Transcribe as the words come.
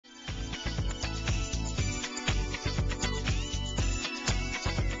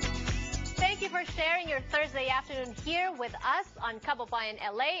Thursday afternoon here with us on Kababayan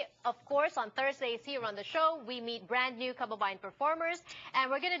LA. Of course, on Thursdays here on the show, we meet brand new Kababayan performers,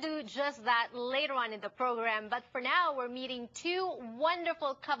 and we're going to do just that later on in the program. But for now, we're meeting two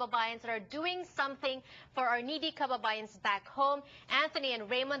wonderful Kababayans that are doing something for our needy Kababayans back home. Anthony and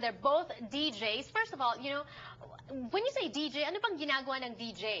Raymond, they're both DJs. First of all, you know, when you say DJ, ano bang ginagawa ng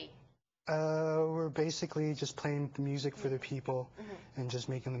DJ? We're basically just playing the music for the people and just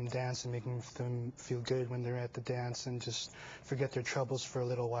making them dance and making them feel good when they're at the dance and just forget their troubles for a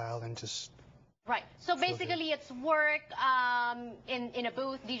little while and just... Right. So basically it's work in a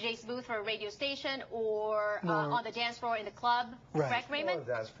booth, DJ's booth for a radio station or on the dance floor in the club, correct, Raymond? On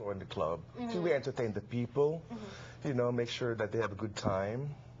the dance floor in the club. So we entertain the people, you know, make sure that they have a good time.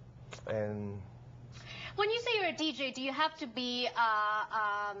 And when you say you're a DJ, do you have to be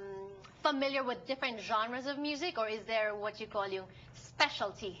familiar with different genres of music, or is there what you call your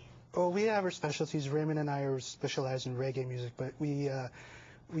specialty? Well, we have our specialties. Raymond and I are specialized in reggae music, but we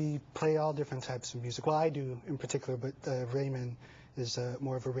play all different types of music. Well, I do in particular, but Raymond is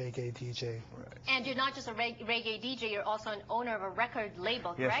more of a reggae DJ. Right. And you're not just a reggae DJ, you're also an owner of a record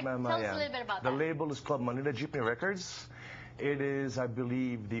label, correct? Yes, ma'am. Tell us a little bit about that. The label is called Manila Jeepney Records. It is, I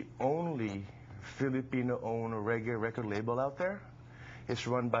believe, the only Filipino-owned reggae record label out there. It's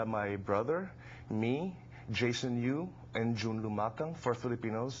run by my brother, me, Jason Yu, and June Lumakang, for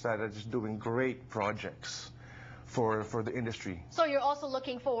Filipinos that are just doing great projects for the industry. So you're also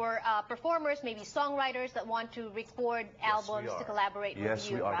looking for performers, maybe songwriters that want to record albums to collaborate with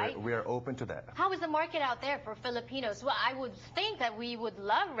you, right? We are open to that. How is the market out there for Filipinos? Well, I would think that we would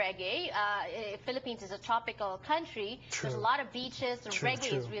love reggae. Philippines is a tropical country. True. There's a lot of beaches. So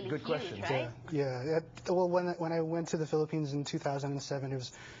reggae is really Good huge, question. right? Yeah. Well, when I went to the Philippines in 2007, it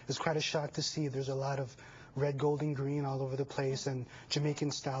was quite a shock to see there's a lot of red, gold, and green all over the place, and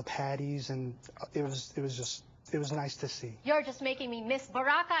Jamaican-style patties, and it was nice to see. You're just making me miss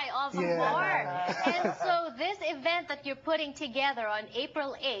Boracay all the more. And so this event that you're putting together on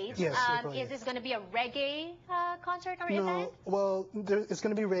April 8th, is this going to be a reggae concert or event? Well, it's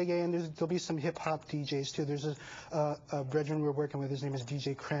going to be reggae, and there'll be some hip-hop DJs too. There's a brethren we're working with. His name is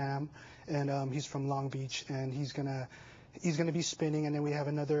DJ Cram, and he's from Long Beach, and he's gonna be spinning. And then we have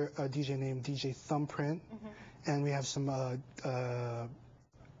another DJ named DJ Thumbprint, and we have some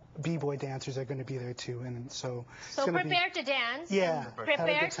B-boy dancers are going to be there too, and so prepare to dance. Yeah,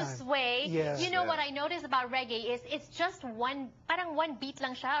 prepare to sway. Yes. You know what I noticed about reggae is it's just one beat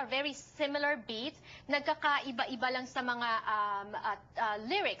lang siya, or very similar beats. Nagkakaiba-iba lang sa mga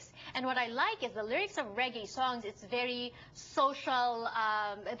lyrics. And what I like is the lyrics of reggae songs. It's very social.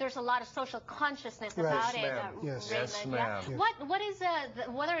 There's a lot of social consciousness about it. Yes, Raymond. Yeah.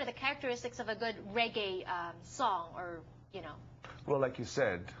 What are the characteristics of a good reggae song, or you know? Well, like you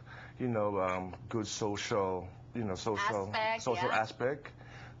said, you know, good social aspect,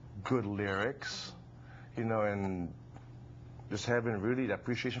 good lyrics, you know, and just having really the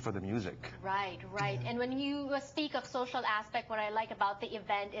appreciation for the music. Right. And when you speak of social aspect, what I like about the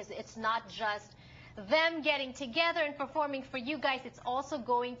event is it's not just them getting together and performing for you guys. It's also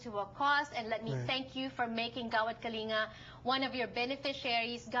going to a cause, and let me thank you for making Gawad Kalinga one of your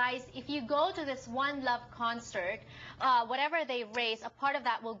beneficiaries. Guys, if you go to this One Love concert, whatever they raise, a part of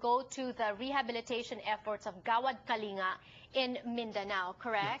that will go to the rehabilitation efforts of Gawad Kalinga in Mindanao,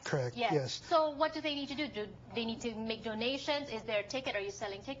 correct? Correct, yes. So what do they need to do? Do they need to make donations? Is there a ticket? Are you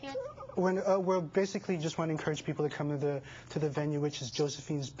selling tickets? We're basically just want to encourage people to come to the venue, which is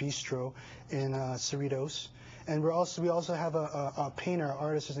Josephine's Bistro in Cerritos. And we also have a painter,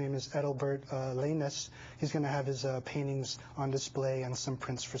 artist. His name is Edelbert Lanes. He's going to have his paintings on display and some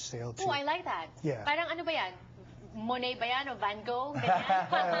prints for sale too. Oh, I like that. Yeah. Parang ano ba yan? Monet ba yan o Van Gogh?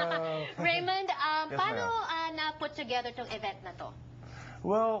 Raymond, paano na-put together tong event na to?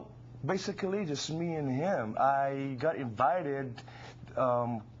 Well, basically just me and him. I got invited.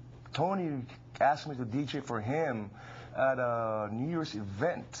 Tony asked me to DJ for him at a New Year's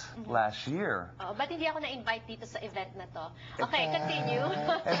event last year. Oh, ba't hindi ako na-invite dito sa event na to? Okay, continue.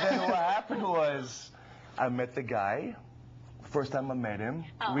 And then what happened was, I met the guy. First time I met him.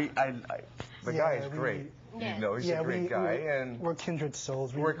 The guy is great. You know, he's a great guy. And we're kindred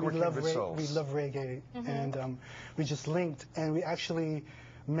souls. We love reggae. And we just linked, and we actually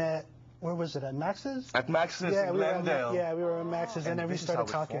met, where was it, at Max's? At Max's in Glendale. We were at Max's, and then we started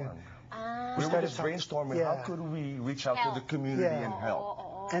talking. We were just brainstorming, how could we reach out to the community and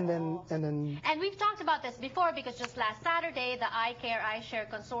help? And then we've talked about about this before because just last Saturday, the iShare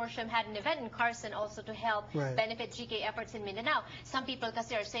Consortium had an event in Carson also to help benefit GK efforts in Mindanao. Some people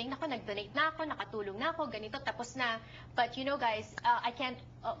kasi are saying, nako, nag-donate na ako, nakatulong na ako, ganito, tapos na. But you know, guys, I can't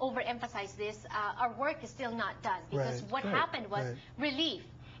overemphasize this. Our work is still not done because what happened was relief.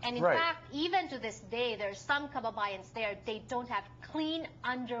 And in fact, even to this day, there's some Kababayans there, they don't have clean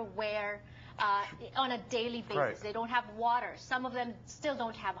underwear on a daily basis. They don't have water. Some of them still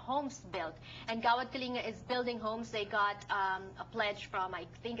don't have homes built. And Gawad Kalinga is building homes. They got a pledge from, I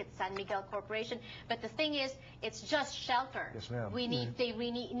think it's San Miguel Corporation. But the thing is, it's just shelter. Yes, ma'am. They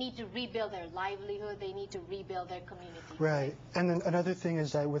really need to rebuild their livelihood. They need to rebuild their community. Right. And then another thing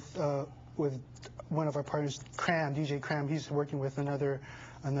is that with one of our partners, Cram, DJ Cram, he's working with another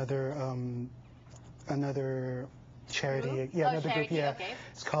charity, another group, okay.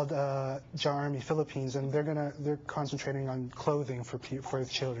 It's called Jar Army Philippines, and they're concentrating on clothing for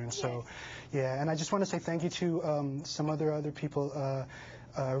children. So, and I just want to say thank you to some other people,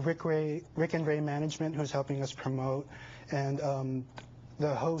 Rick and Ray Management, who's helping us promote, and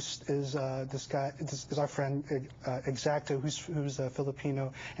the host is this guy. This is our friend Exacto, who's a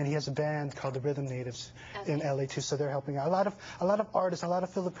Filipino, and he has a band called the Rhythm Natives in LA too. So they're helping out a lot of artists, a lot of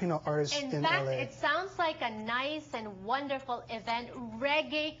Filipino artists in fact, LA. it sounds like a nice and wonderful event,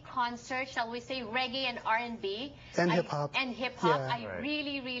 reggae concert, shall we say, reggae and R&B and hip hop. Yeah. I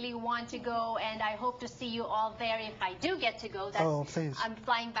really want to go, and I hope to see you all there if I do get to go. Please. I'm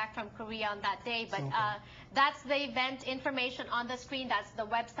flying back from Korea on that day, but. That's the event information on the screen. That's the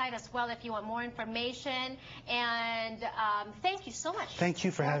website as well if you want more information. And thank you so much. Thank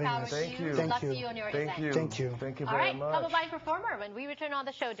you for having us. Thank you. Good luck to you on your event. Thank you. Thank you All very right, much. Kababayan Performer. When we return on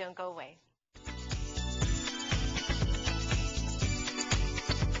the show, don't go away.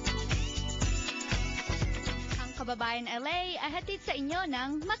 Ang Kababayan LA ay hatid sa inyo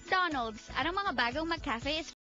ng McDonald's. Ang mga bagong McCafe is